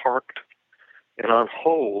kind of parked and on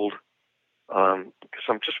hold because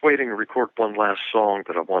I'm just waiting to record one last song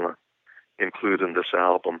that I want to include in this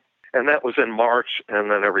album. And that was in March,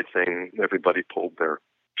 and then everybody pulled their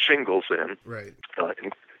shingles in, Right.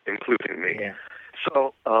 Including me. Yeah.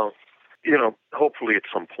 So, hopefully at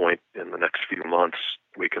some point in the next few months,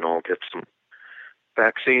 we can all get some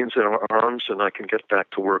vaccines in our arms, and I can get back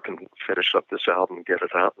to work and finish up this album, get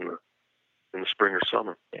it out in the spring or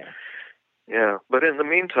summer. Yeah. Yeah. But in the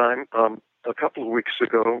meantime, a couple of weeks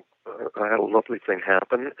ago, I had a lovely thing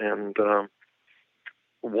happen, and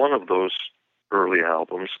one of those early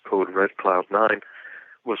albums, Code Red Cloud 9,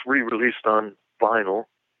 was re-released on vinyl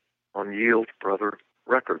on Yield Brother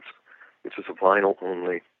Records, which is a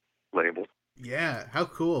vinyl-only label. Yeah, how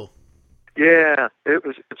cool. Yeah,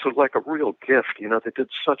 it's like a real gift. They did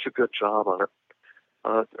such a good job on it.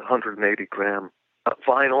 180 gram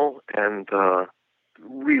vinyl and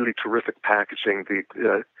really terrific packaging. It's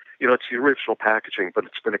the original packaging, but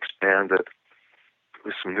it's been expanded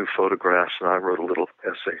with some new photographs, and I wrote a little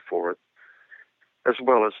essay for it, as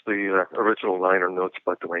well as the original liner notes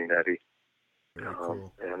by Duane Eddy. Very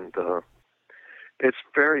cool. And it's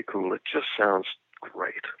very cool. It just sounds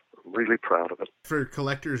great. I'm really proud of it. For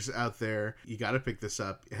collectors out there, you got to pick this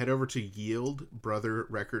up. Head over to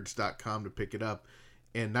yieldbrotherrecords.com to pick it up.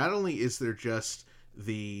 And not only is there just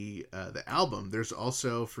the album, there's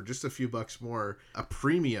also, for just a few bucks more, a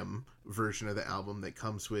premium version of the album that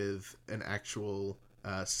comes with an actual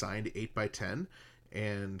signed 8x10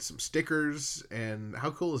 and some stickers. And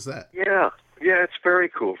how cool is that? Yeah, it's very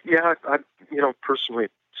cool. Yeah, I personally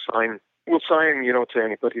will sign, to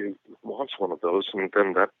anybody who wants one of those, and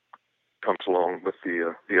then that comes along with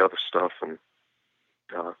the other stuff and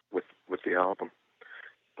with the album.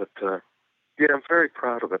 But I'm very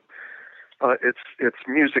proud of it. It's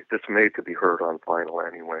music that's made to be heard on vinyl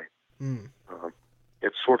anyway. Mm.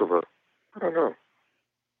 It's sort of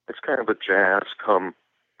it's kind of a jazz come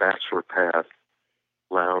bachelor pad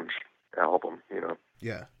lounge album,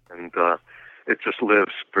 Yeah. and it just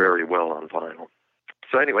lives very well on vinyl.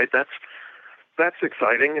 So anyway, that's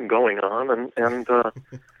exciting and going on, and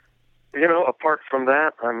apart from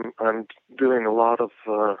that, I'm doing a lot of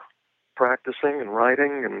practicing and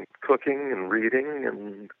writing and cooking and reading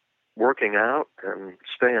and working out and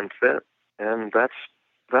staying fit, and that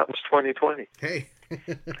was 2020. Hey,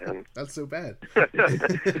 And not so bad.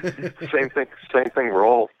 Same thing we're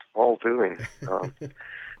all doing.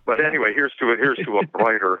 But anyway, here's to a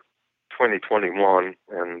brighter 2021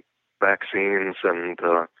 and vaccines and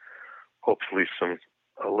hopefully some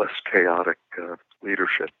less chaotic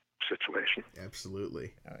leadership situation.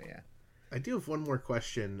 Absolutely. Oh, yeah. I do have one more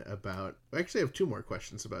question about... Actually, I have two more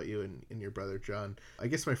questions about you and your brother, John. I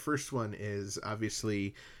guess my first one is,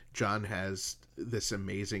 obviously, John has this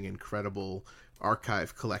amazing, incredible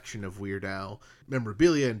archive collection of Weird Al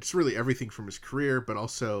memorabilia, and it's really everything from his career, but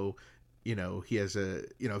also, he has a,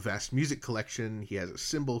 vast music collection. He has a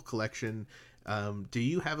symbol collection. Do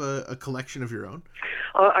you have a collection of your own?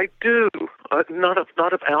 I do. Not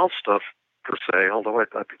of Al stuff, per se, although I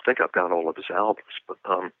think I've got all of his albums, but...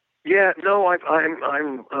 Yeah, no,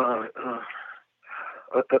 I'm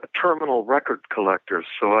a terminal record collector,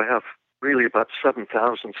 so I have really about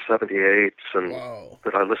 7,078s and Wow.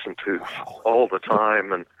 that I listen to all the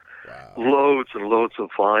time, and loads and loads of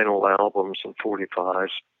vinyl albums and 45s.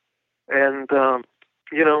 And,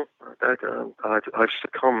 I've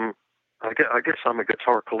succumbed. I guess I'm a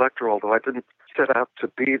guitar collector, although I didn't set out to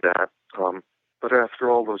be that. But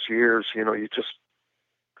after all those years, you just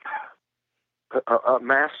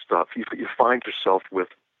amass stuff. You find yourself with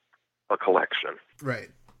a collection.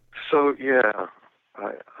 Right. So yeah,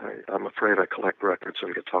 I'm afraid I collect records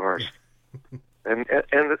and guitars, and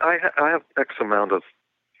I have X amount of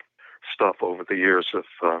stuff over the years of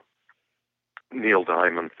Neil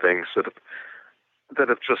Diamond things that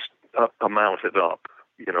have just amounted up,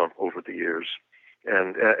 over the years,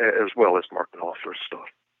 and as well as Mark Knopfler stuff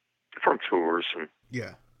from tours and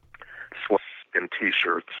sweats and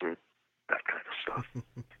T-shirts and that kind of stuff.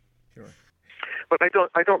 Sure. But I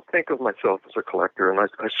don't think of myself as a collector, and I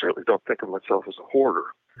certainly don't think of myself as a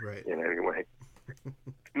hoarder in any way.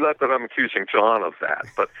 Not that I'm accusing John of that,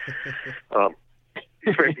 but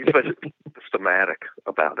he's very systematic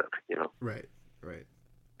about it, Right.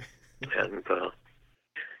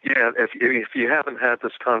 And if you haven't had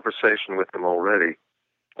this conversation with him already,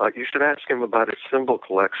 you should ask him about his symbol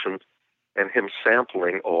collection and him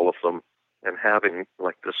sampling all of them and having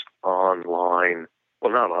like this online,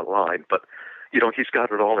 well, not online, but he's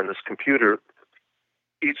got it all in his computer,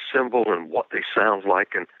 each symbol and what they sound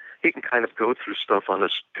like, and he can kind of go through stuff on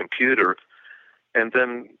his computer and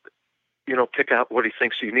then, pick out what he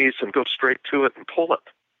thinks he needs and go straight to it and pull it.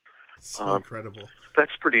 So incredible.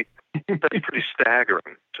 That's pretty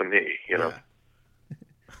staggering to me, Yeah.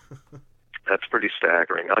 That's pretty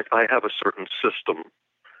staggering. I have a certain system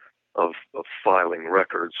of filing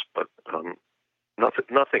records, but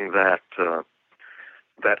nothing that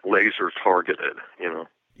laser targeted,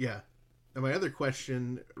 Yeah. And my other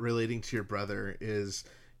question relating to your brother is,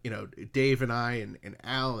 Dave and I and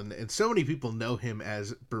Al and so many people know him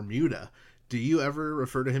as Bermuda. Do you ever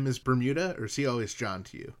refer to him as Bermuda, or is he always John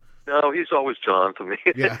to you? No, he's always John to me.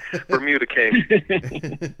 Yeah. Bermuda came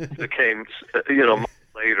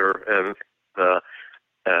later, and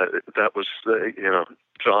that was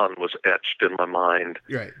John was etched in my mind.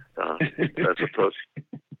 Right. As opposed,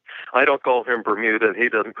 I don't call him Bermuda, and he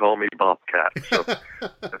doesn't call me Bobcat. So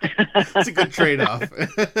it's a good trade-off.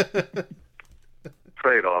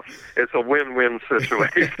 Trade-off. It's a win-win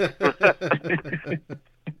situation.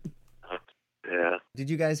 Yeah. Did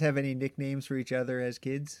you guys have any nicknames for each other as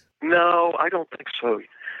kids? No, I don't think so.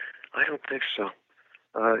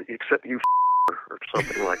 Except you or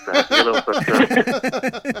something like that,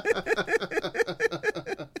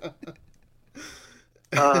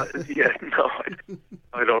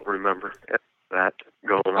 I don't remember that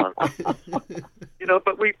going on.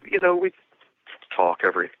 But we talk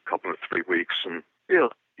every couple of 3 weeks and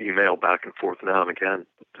email back and forth now and again.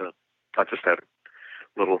 But I just had a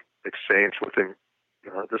little exchange with him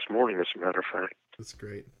this morning, as a matter of fact. That's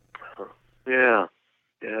great. Yeah.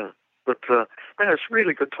 But man, it's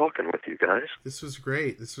really good talking with you guys. This was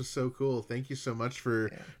great. This was so cool. Thank you so much for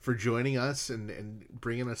joining us and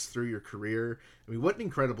bringing us through your career. I mean, what an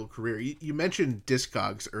incredible career. You mentioned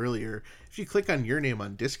Discogs earlier. If you click on your name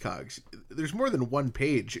on Discogs, there's more than one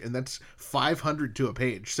page, and that's 500 to a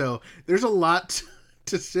page. So there's a lot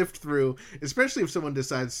to sift through, especially if someone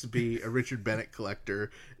decides to be a Richard Bennett collector.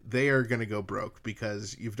 They are going to go broke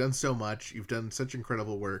because you've done so much. You've done such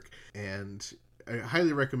incredible work, and I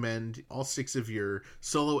highly recommend all 6 of your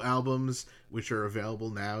solo albums, which are available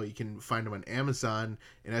now. You can find them on Amazon,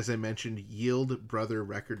 and as I mentioned,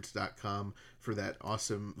 yieldbrotherrecords.com for that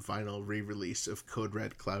awesome vinyl re-release of Code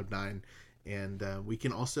Red Cloud 9. And we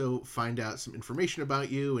can also find out some information about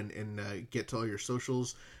you and get to all your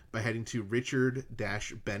socials by heading to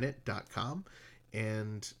richard-bennett.com.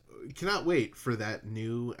 And cannot wait for that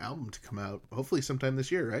new album to come out, hopefully sometime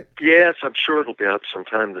this year, right? Yes, I'm sure it'll be out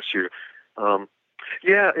sometime this year.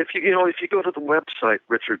 If you go to the website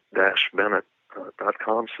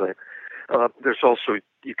richard-bennett.com, there's also,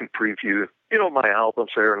 you can preview my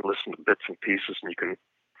albums there and listen to bits and pieces, and you can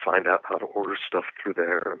find out how to order stuff through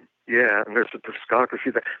there. And there's a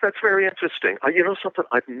discography there. That's very interesting. Something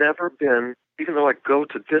I've never been, even though I go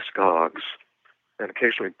to Discogs and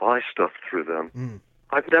occasionally buy stuff through them,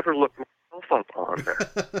 I've never looked myself up on there.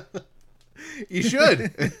 You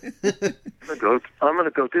should. I'm going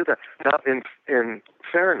to go do that. Now, in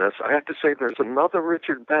fairness, I have to say there's another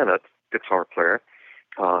Richard Bennett guitar player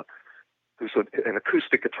who's an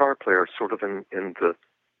acoustic guitar player, sort of in the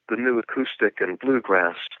new acoustic and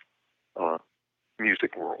bluegrass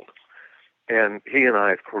music world. And he and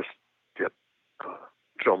I, of course, get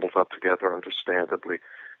jumbled up together, understandably.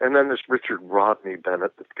 And then there's Richard Rodney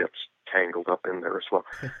Bennett that gets tangled up in there as well.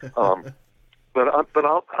 But I'm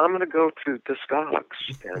going to go to Discogs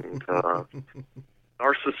and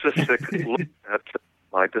narcissistic look at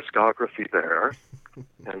my discography there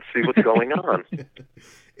and see what's going on.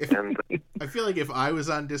 I feel like if I was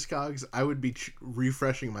on Discogs, I would be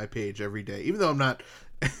refreshing my page every day, even though I'm not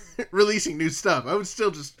releasing new stuff. I would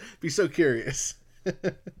still just be so curious.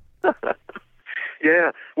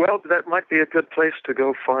 Yeah, well, that might be a good place to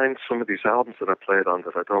go find some of these albums that I played on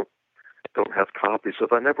that I don't have copies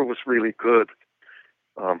of. I never was really good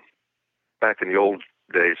back in the old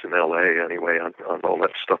days in L.A. anyway on all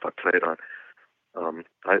that stuff I played on.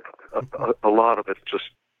 A lot of it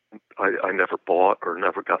just I never bought or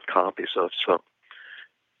never got copies of. So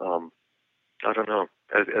I don't know.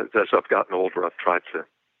 As I've gotten older, I've tried to,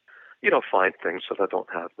 find things that I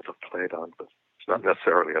don't have that I've played on, but it's not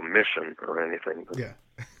necessarily a mission or anything. But yeah.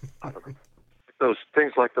 I don't know. Those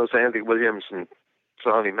things like those Andy Williams and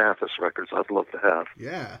Johnny Mathis records, I'd love to have.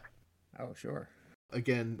 Yeah. Oh, sure.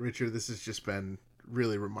 Again, Richard, this has just been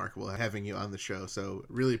really remarkable having you on the show. So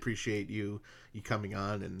really appreciate you coming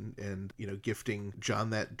on and gifting John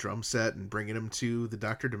that drum set and bringing him to the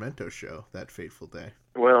Dr. Demento show that fateful day.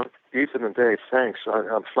 Well, Ethan and Dave, thanks.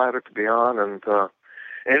 I'm flattered to be on, and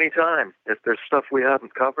anytime, if there's stuff we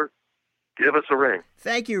haven't covered, give us a ring.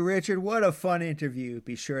 Thank you, Richard. What a fun interview.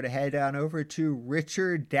 Be sure to head on over to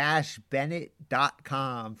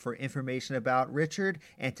richard-bennett.com for information about Richard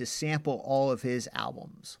and to sample all of his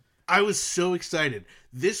albums. I was so excited.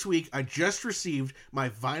 This week, I just received my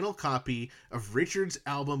vinyl copy of Richard's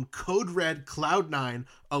album Code Red Cloud 9,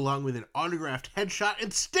 along with an autographed headshot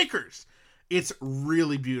and stickers. It's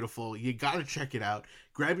really beautiful. You got to check it out.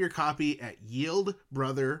 Grab your copy at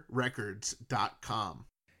yieldbrotherrecords.com.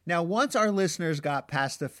 Now, once our listeners got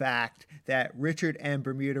past the fact that Richard and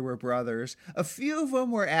Bermuda were brothers, a few of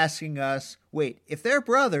them were asking us, wait, if they're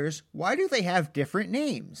brothers, why do they have different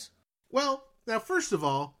names? Well, now, first of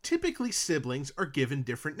all, typically siblings are given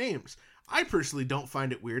different names. I personally don't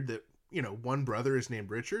find it weird that, one brother is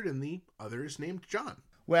named Richard and the other is named John.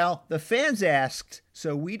 Well, the fans asked,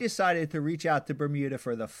 so we decided to reach out to Bermuda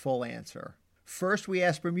for the full answer. First, we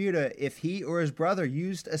asked Bermuda if he or his brother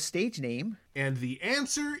used a stage name. And the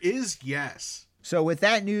answer is yes. So with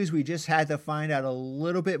that news, we just had to find out a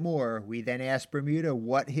little bit more. We then asked Bermuda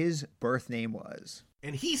what his birth name was.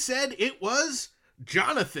 And he said it was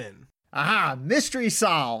Jonathan. Aha, mystery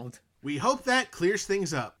solved. We hope that clears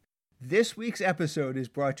things up. This week's episode is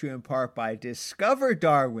brought to you in part by Discover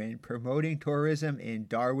Darwin, promoting tourism in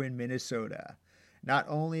Darwin, Minnesota. Not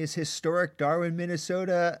only is historic Darwin,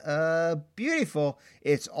 Minnesota beautiful,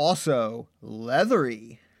 it's also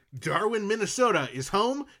leathery. Darwin, Minnesota is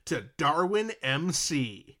home to Darwin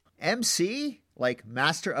MC. MC? Like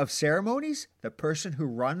Master of Ceremonies? The person who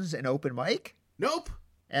runs an open mic? Nope.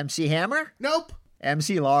 MC Hammer? Nope.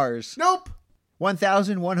 MC Lars? Nope.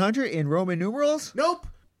 1,100 in Roman numerals? Nope.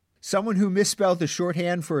 Someone who misspelled the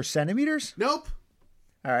shorthand for centimeters? Nope.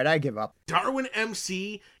 All right, I give up. Darwin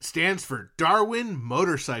MC stands for Darwin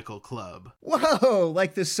Motorcycle Club. Whoa,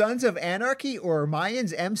 like the Sons of Anarchy or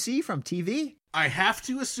Mayans MC from TV? I have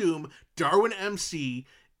to assume Darwin MC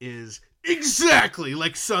is exactly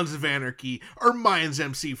like Sons of Anarchy or Mayans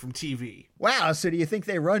MC from TV. Wow, so do you think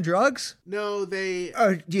they run drugs? No, they...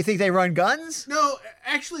 Or do you think they run guns? No,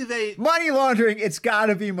 actually they... Money laundering, it's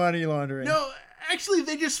gotta be money laundering. No, actually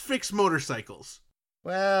they just fix motorcycles.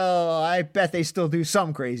 Well, I bet they still do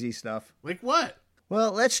some crazy stuff. Like what?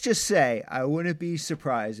 Well, let's just say I wouldn't be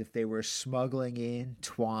surprised if they were smuggling in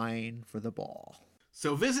twine for the ball.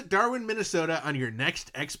 So visit Darwin, Minnesota on your next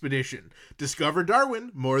expedition. Discover Darwin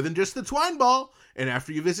more than just the twine ball. And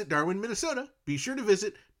after you visit Darwin, Minnesota, be sure to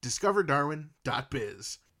visit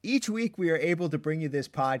discoverdarwin.biz. Each week, we are able to bring you this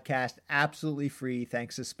podcast absolutely free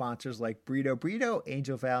thanks to sponsors like Brito,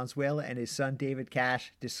 Angel Valenzuela and his son David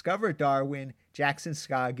Cash, Discover Darwin, Jackson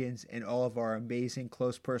Scoggins, and all of our amazing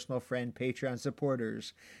close personal friend Patreon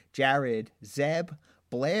supporters, Jared, Zeb,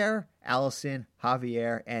 Blair, Allison,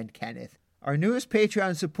 Javier, and Kenneth. Our newest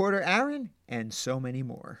Patreon supporter, Aaron, and so many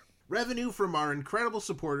more. Revenue from our incredible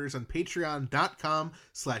supporters on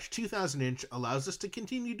patreon.com/2000inch allows us to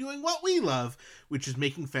continue doing what we love, which is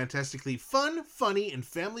making fantastically fun, funny, and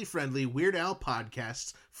family-friendly Weird Al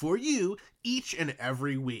podcasts for you each and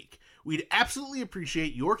every week. We'd absolutely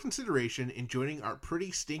appreciate your consideration in joining our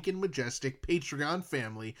pretty stinking majestic Patreon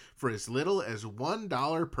family for as little as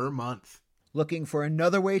 $1 per month. Looking for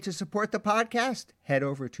another way to support the podcast? Head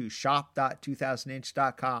over to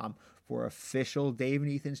shop.2000inch.com for official Dave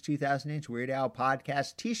and Ethan's 2000-inch Weird Al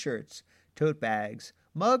podcast t-shirts, tote bags,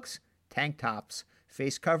 mugs, tank tops,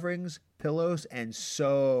 face coverings, pillows, and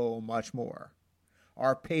so much more.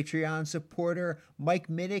 Our Patreon supporter, Mike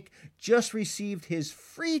Minnick, just received his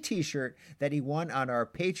free t-shirt that he won on our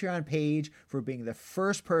Patreon page for being the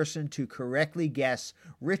first person to correctly guess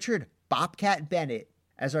Richard Bobcat Bennett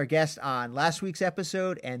as our guest on last week's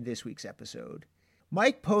episode and this week's episode.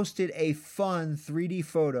 Mike posted a fun 3D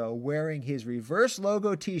photo wearing his reverse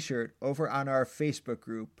logo t-shirt over on our Facebook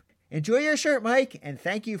group. Enjoy your shirt, Mike, and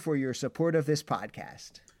thank you for your support of this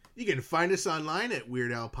podcast. You can find us online at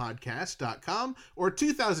WeirdOwlPodcast.com or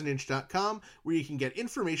 2000inch.com, where you can get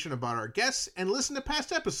information about our guests and listen to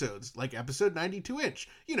past episodes, like episode 92inch.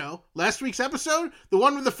 You know, last week's episode, the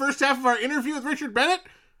one with the first half of our interview with Richard Bennett.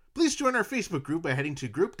 Please join our Facebook group by heading to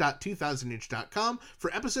group.2000inch.com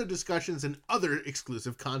for episode discussions and other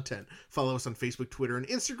exclusive content. Follow us on Facebook, Twitter, and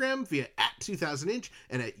Instagram via @2000inch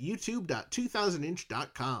and at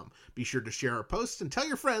youtube.2000inch.com. Be sure to share our posts and tell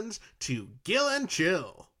your friends to Gill and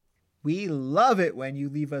Chill. We love it when you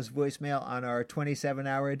leave us voicemail on our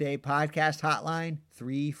 27-hour-a-day podcast hotline,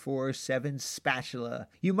 347-SPATULA.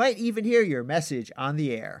 You might even hear your message on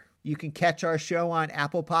the air. You can catch our show on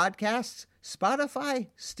Apple Podcasts, Spotify,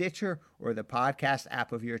 Stitcher, or the podcast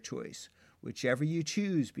app of your choice. Whichever you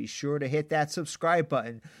choose, be sure to hit that subscribe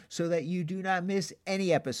button so that you do not miss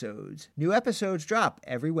any episodes. New episodes drop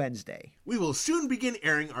every Wednesday. We will soon begin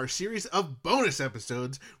airing our series of bonus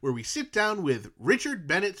episodes where we sit down with Richard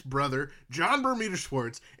Bennett's brother, John Bermuda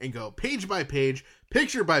Schwartz, and go page by page,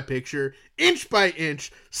 picture by picture, inch by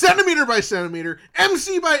inch, centimeter by centimeter,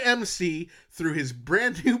 MC by MC through his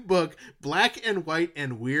brand new book, Black and White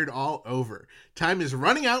and Weird All Over. Time is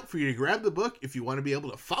running out for you to grab the book if you want to be able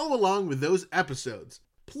to follow along with those episodes.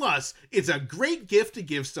 Plus, it's a great gift to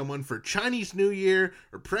give someone for Chinese New Year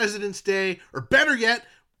or President's Day, or better yet,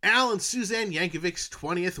 Al and Suzanne Yankovic's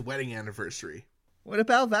 20th wedding anniversary. What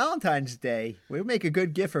about Valentine's Day? It would make a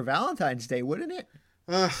good gift for Valentine's Day, wouldn't it?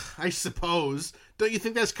 I suppose. Don't you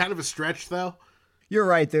think that's kind of a stretch, though? You're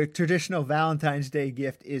right. The traditional Valentine's Day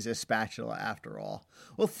gift is a spatula, after all.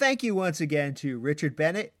 Well, thank you once again to Richard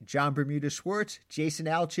Bennett, John Bermuda Schwartz, Jason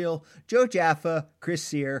Alchill, Joe Jaffa, Chris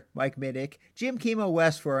Sear, Mike Minnick, Jim Kimo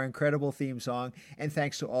West for our incredible theme song, and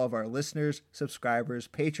thanks to all of our listeners, subscribers,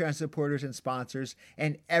 Patreon supporters, and sponsors,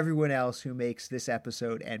 and everyone else who makes this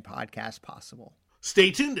episode and podcast possible.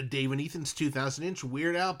 Stay tuned to Dave and Ethan's 2000-inch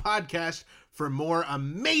Weird Al podcast for more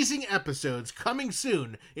amazing episodes coming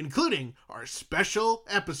soon, including our special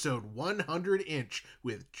episode 100-inch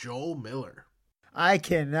with Joel Miller. I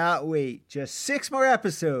cannot wait. Just 6 more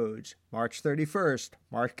episodes. March 31st.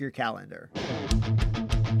 Mark your calendar.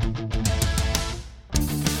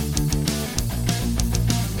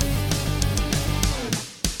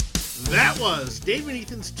 That was Dave and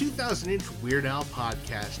Ethan's 2000-inch Weird Al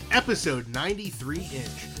podcast, episode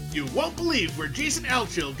 93-inch. You won't believe where Jason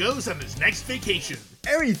Alchill goes on his next vacation.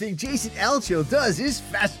 Everything Jason Alchill does is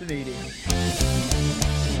fascinating.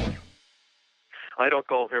 I don't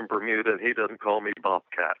call him Bermuda, and he doesn't call me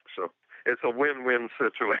Bobcat, so it's a win-win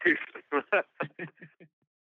situation.